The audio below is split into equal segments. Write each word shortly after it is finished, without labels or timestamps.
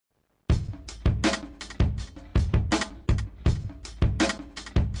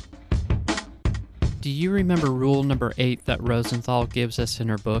Do you remember rule number 8 that Rosenthal gives us in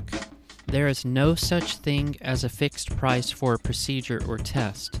her book? There is no such thing as a fixed price for a procedure or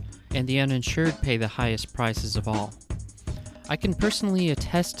test, and the uninsured pay the highest prices of all. I can personally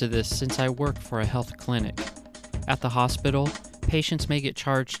attest to this since I work for a health clinic. At the hospital, patients may get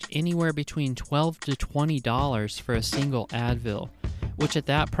charged anywhere between $12 to $20 for a single Advil, which at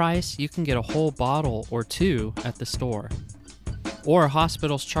that price you can get a whole bottle or two at the store. Or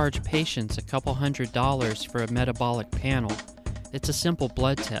hospitals charge patients a couple $100s for a metabolic panel. It's a simple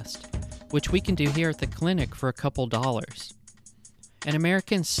blood test, which we can do here at the clinic for a couple dollars. An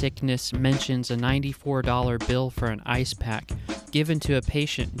American Sickness mentions a $94 bill for an ice pack given to a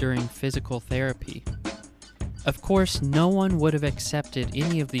patient during physical therapy. Of course, no one would have accepted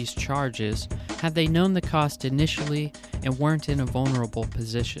any of these charges had they known the cost initially and weren't in a vulnerable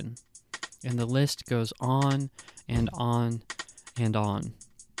position. And the list goes on and on and on.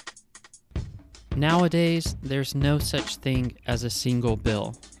 Nowadays, there's no such thing as a single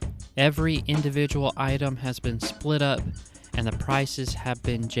bill. Every individual item has been split up and the prices have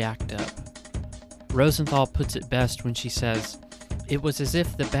been jacked up. Rosenthal puts it best when she says, "It was as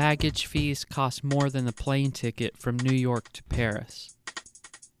if the baggage fees cost more than the plane ticket from New York to Paris."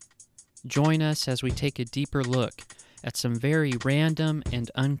 Join us as we take a deeper look at some very random and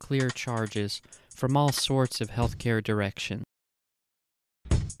unclear charges from all sorts of healthcare directions.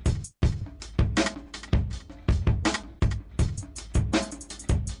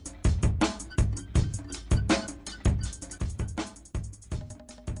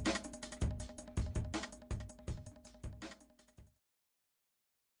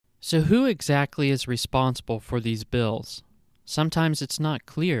 So who exactly is responsible for these bills? Sometimes it's not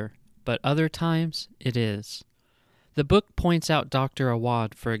clear, but other times it is. The book points out Dr.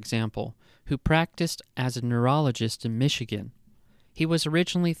 Awad, for example, who practiced as a neurologist in Michigan. He was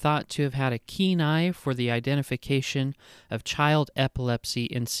originally thought to have had a keen eye for the identification of child epilepsy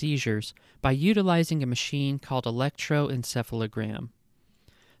and seizures by utilizing a machine called electroencephalogram.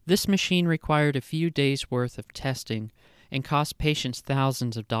 This machine required a few days' worth of testing and cost patients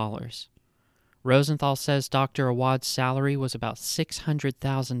thousands of dollars. Rosenthal says Dr. Awad's salary was about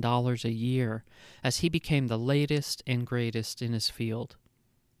 $600,000 a year as he became the latest and greatest in his field.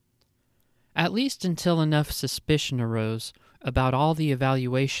 At least until enough suspicion arose about all the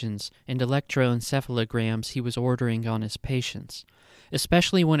evaluations and electroencephalograms he was ordering on his patients,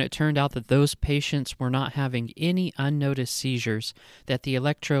 especially when it turned out that those patients were not having any unnoticed seizures that the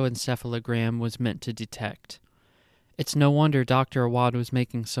electroencephalogram was meant to detect. It's no wonder Dr. Awad was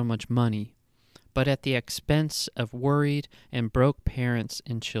making so much money, but at the expense of worried and broke parents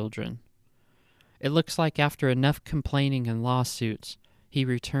and children. It looks like after enough complaining and lawsuits, he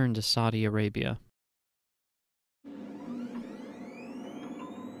returned to Saudi Arabia.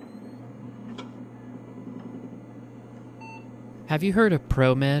 Have you heard of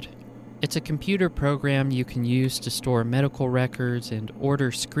ProMed? It's a computer program you can use to store medical records and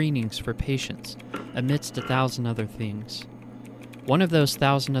order screenings for patients, amidst 1,000 other things. One of those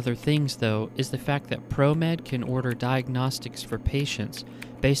 1,000 other things, though, is the fact that ProMed can order diagnostics for patients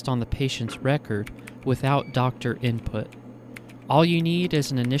based on the patient's record without doctor input. All you need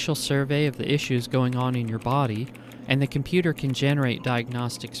is an initial survey of the issues going on in your body, and the computer can generate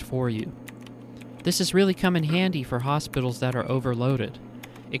diagnostics for you. This has really come in handy for hospitals that are overloaded.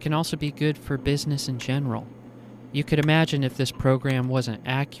 It can also be good for business in general. You could imagine if this program wasn't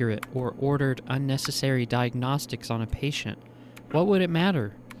accurate or ordered unnecessary diagnostics on a patient. What would it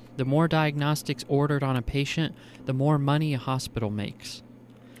matter? The more diagnostics ordered on a patient, the more money a hospital makes.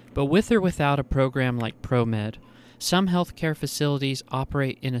 But with or without a program like ProMed, some healthcare facilities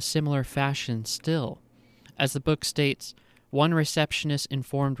operate in a similar fashion still. As the book states, one receptionist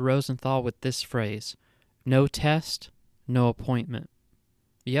informed Rosenthal with this phrase, "No test, no appointment."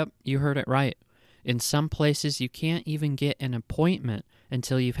 Yep, you heard it right. In some places, you can't even get an appointment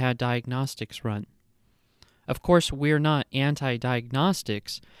until you've had diagnostics run. Of course, we're not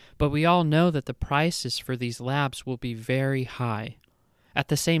anti-diagnostics, but we all know that the prices for these labs will be very high. At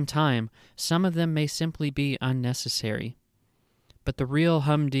the same time, some of them may simply be unnecessary. But the real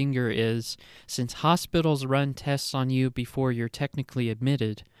humdinger is, since hospitals run tests on you before you're technically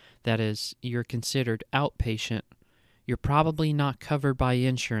admitted, that is, you're considered outpatient, you're probably not covered by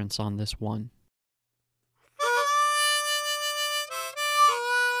insurance on this one.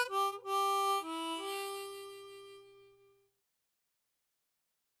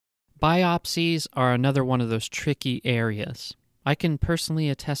 Biopsies are another one of those tricky areas. I can personally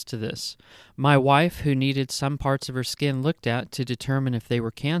attest to this. My wife, who needed some parts of her skin looked at to determine if they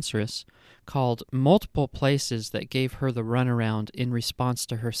were cancerous, called multiple places that gave her the runaround in response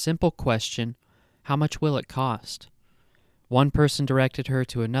to her simple question, How much will it cost? One person directed her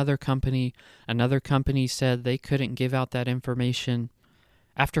to another company said they couldn't give out that information.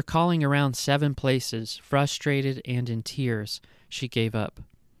 After calling around 7 places, frustrated and in tears, she gave up.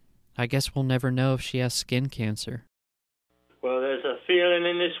 I guess we'll never know if she has skin cancer. Well, there's a feeling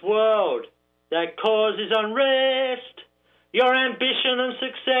in this world that causes unrest. Your ambition and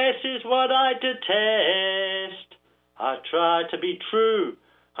success is what I detest. I try to be true,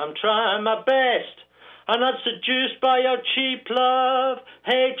 I'm trying my best. I'm not seduced by your cheap love,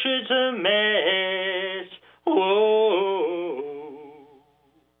 hatred's a mess. Whoa,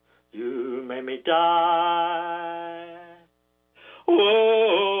 you made me die.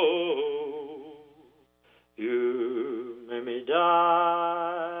 Whoa, you made me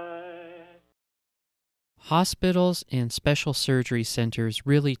die. Hospitals and special surgery centers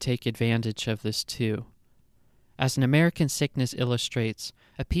really take advantage of this too. As an American Sickness illustrates,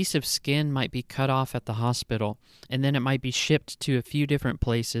 a piece of skin might be cut off at the hospital, and then it might be shipped to a few different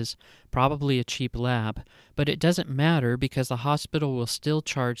places, probably a cheap lab, but it doesn't matter because the hospital will still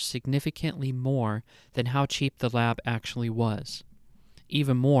charge significantly more than how cheap the lab actually was.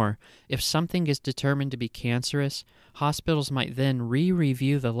 Even more, if something is determined to be cancerous, hospitals might then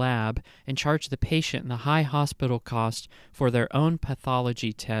re-review the lab and charge the patient the high hospital cost for their own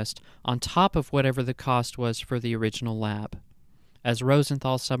pathology test on top of whatever the cost was for the original lab. As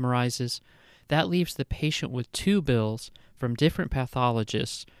Rosenthal summarizes, that leaves the patient with 2 bills from different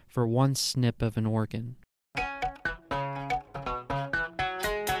pathologists for one snip of an organ.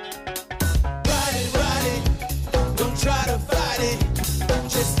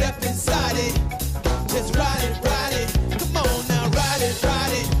 Just step inside it, just ride it, come on now, ride it,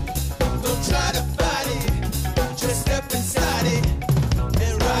 don't try to fight it, just step inside it,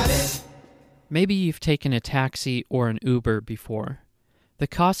 and ride it. Maybe you've taken a taxi or an Uber before. The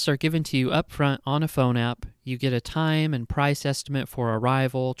costs are given to you up front on a phone app. You get a time and price estimate for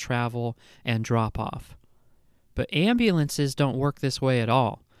arrival, travel, and drop-off. But ambulances don't work this way at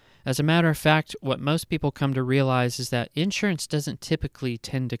all. As a matter of fact, what most people come to realize is that insurance doesn't typically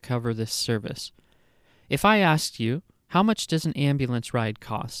tend to cover this service. If I asked you, how much does an ambulance ride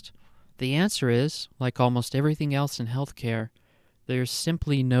cost? The answer is, like almost everything else in healthcare, there's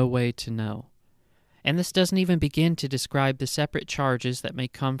simply no way to know. And this doesn't even begin to describe the separate charges that may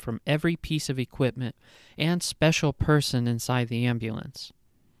come from every piece of equipment and special person inside the ambulance.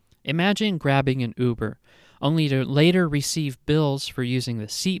 Imagine grabbing an Uber, only to later receive bills for using the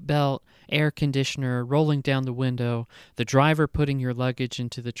seat belt, air conditioner, rolling down the window, the driver putting your luggage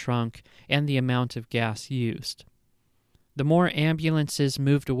into the trunk, and the amount of gas used. The more ambulances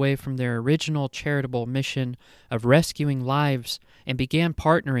moved away from their original charitable mission of rescuing lives and began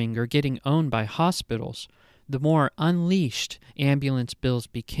partnering or getting owned by hospitals, the more unleashed ambulance bills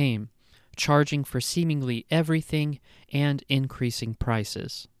became, charging for seemingly everything and increasing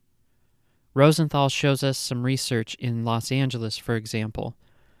prices. Rosenthal shows us some research in Los Angeles, for example.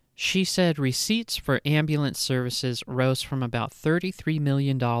 She said receipts for ambulance services rose from about $33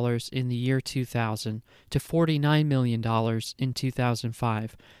 million in the year 2000 to $49 million in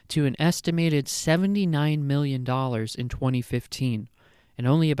 2005 to an estimated $79 million in 2015, and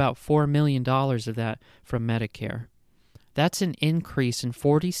only about $4 million of that from Medicare. That's an increase in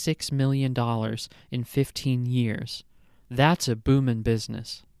 $46 million in 15 years. That's a booming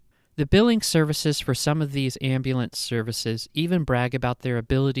business. The billing services for some of these ambulance services even brag about their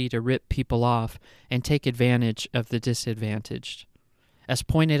ability to rip people off and take advantage of the disadvantaged. As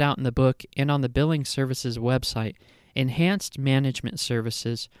pointed out in the book and on the billing services website, Enhanced Management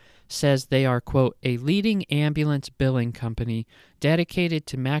Services says they are, quote, a leading ambulance billing company dedicated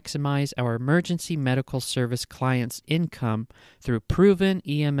to maximize our emergency medical service clients' income through proven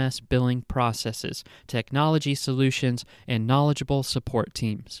EMS billing processes, technology solutions, and knowledgeable support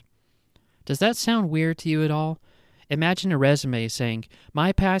teams. Does that sound weird to you at all? Imagine a resume saying,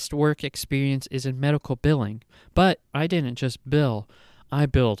 my past work experience is in medical billing, but I didn't just bill, I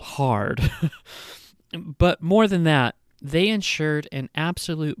billed hard. But more than that, they ensured an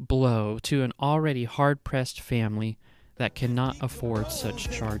absolute blow to an already hard-pressed family that cannot afford such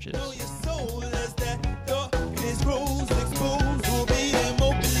charges.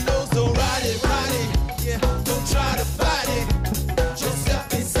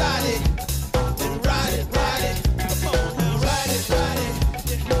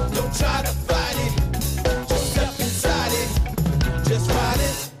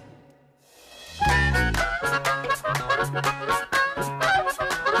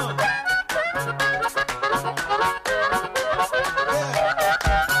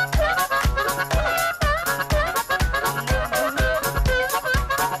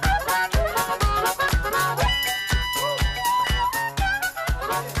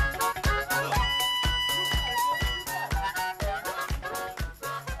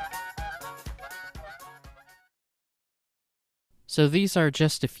 So these are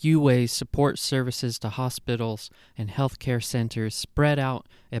just a few ways support services to hospitals and healthcare centers spread out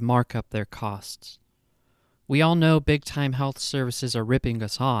and mark up their costs. We all know big-time health services are ripping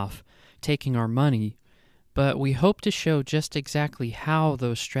us off, taking our money, but we hope to show just exactly how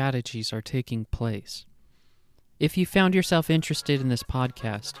those strategies are taking place. If you found yourself interested in this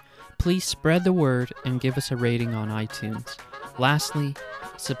podcast, please spread the word and give us a rating on iTunes. Lastly,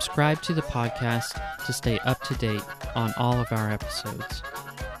 subscribe to the podcast to stay up to date on all of our episodes.